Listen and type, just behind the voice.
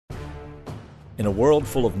In a world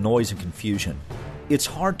full of noise and confusion, it's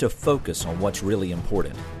hard to focus on what's really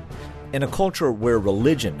important. In a culture where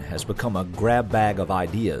religion has become a grab bag of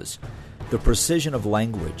ideas, the precision of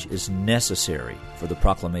language is necessary for the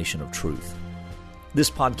proclamation of truth. This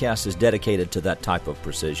podcast is dedicated to that type of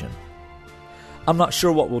precision. I'm not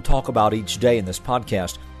sure what we'll talk about each day in this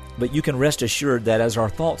podcast, but you can rest assured that as our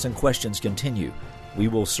thoughts and questions continue, we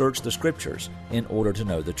will search the Scriptures in order to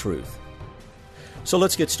know the truth. So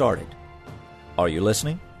let's get started. Are you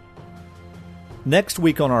listening? Next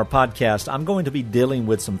week on our podcast, I'm going to be dealing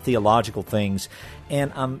with some theological things,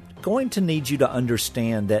 and I'm going to need you to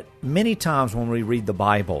understand that many times when we read the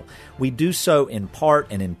Bible, we do so in part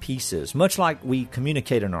and in pieces, much like we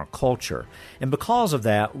communicate in our culture. And because of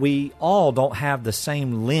that, we all don't have the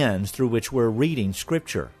same lens through which we're reading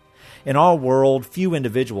Scripture. In our world, few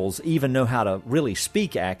individuals even know how to really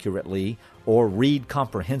speak accurately or read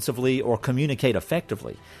comprehensively or communicate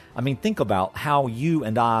effectively. I mean, think about how you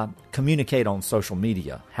and I communicate on social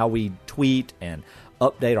media, how we tweet and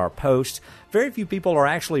update our posts. Very few people are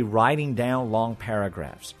actually writing down long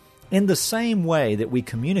paragraphs. In the same way that we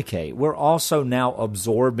communicate, we're also now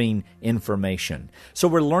absorbing information. So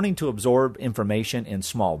we're learning to absorb information in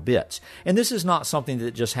small bits. And this is not something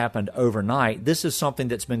that just happened overnight. This is something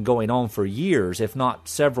that's been going on for years, if not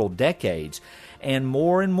several decades. And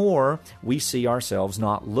more, we see ourselves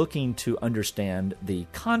not looking to understand the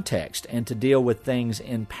context and to deal with things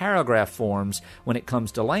in paragraph forms when it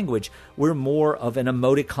comes to language. We're more of an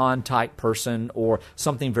emoticon type person or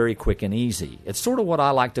something very quick and easy. It's sort of what I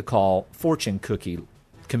like to call fortune cookie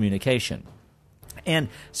communication. And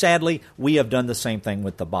sadly, we have done the same thing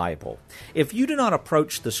with the Bible. If you do not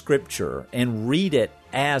approach the Scripture and read it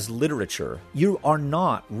as literature, you are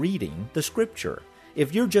not reading the Scripture.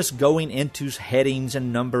 If you're just going into headings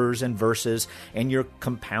and numbers and verses and you're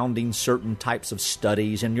compounding certain types of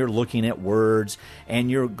studies and you're looking at words and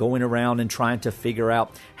you're going around and trying to figure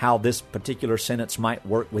out how this particular sentence might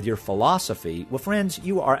work with your philosophy, well, friends,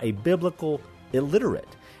 you are a biblical illiterate.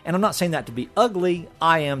 And I'm not saying that to be ugly.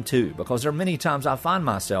 I am too, because there are many times I find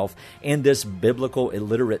myself in this biblical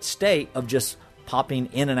illiterate state of just popping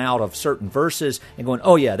in and out of certain verses and going,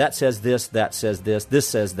 oh yeah, that says this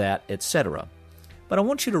says that, etc. But I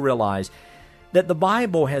want you to realize that the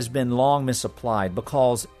Bible has been long misapplied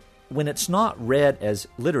because when it's not read as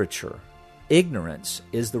literature, ignorance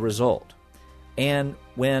is the result. And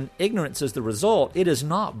when ignorance is the result, it is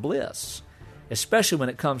not bliss, especially when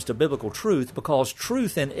it comes to biblical truth, because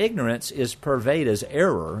truth and ignorance is purveyed as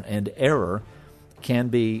error, and error can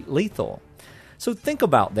be lethal. So think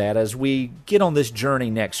about that as we get on this journey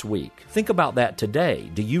next week. Think about that today.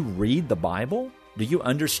 Do you read the Bible? Do you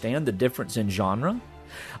understand the difference in genre?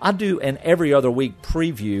 I do an every other week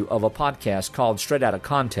preview of a podcast called Straight Outta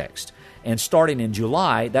Context. And starting in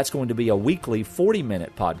July, that's going to be a weekly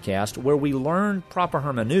 40-minute podcast where we learn proper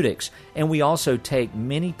hermeneutics, and we also take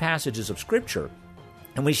many passages of Scripture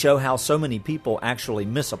and we show how so many people actually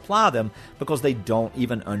misapply them because they don't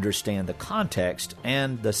even understand the context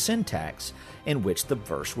and the syntax in which the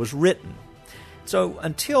verse was written. So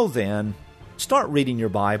until then, start reading your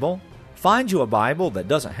Bible. Find you a Bible that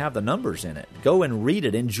doesn't have the numbers in it. Go and read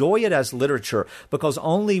it. Enjoy it as literature, because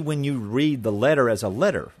only when you read the letter as a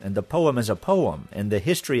letter and the poem as a poem and the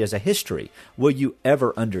history as a history will you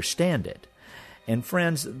ever understand it. And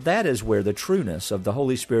friends, that is where the trueness of the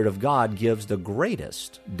Holy Spirit of God gives the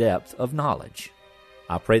greatest depth of knowledge.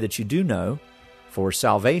 I pray that you do know, for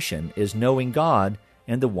salvation is knowing God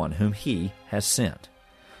and the one whom He has sent.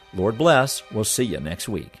 Lord bless. We'll see you next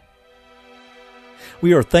week.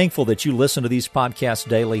 We are thankful that you listen to these podcasts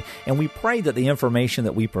daily, and we pray that the information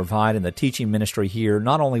that we provide in the teaching ministry here,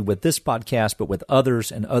 not only with this podcast, but with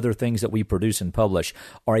others and other things that we produce and publish,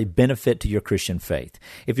 are a benefit to your Christian faith.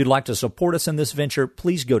 If you'd like to support us in this venture,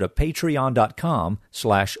 please go to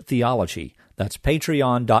patreon.com/theology. That's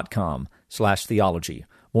patreon.com/theology.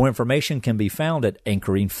 More information can be found at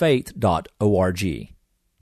anchoringfaith.org.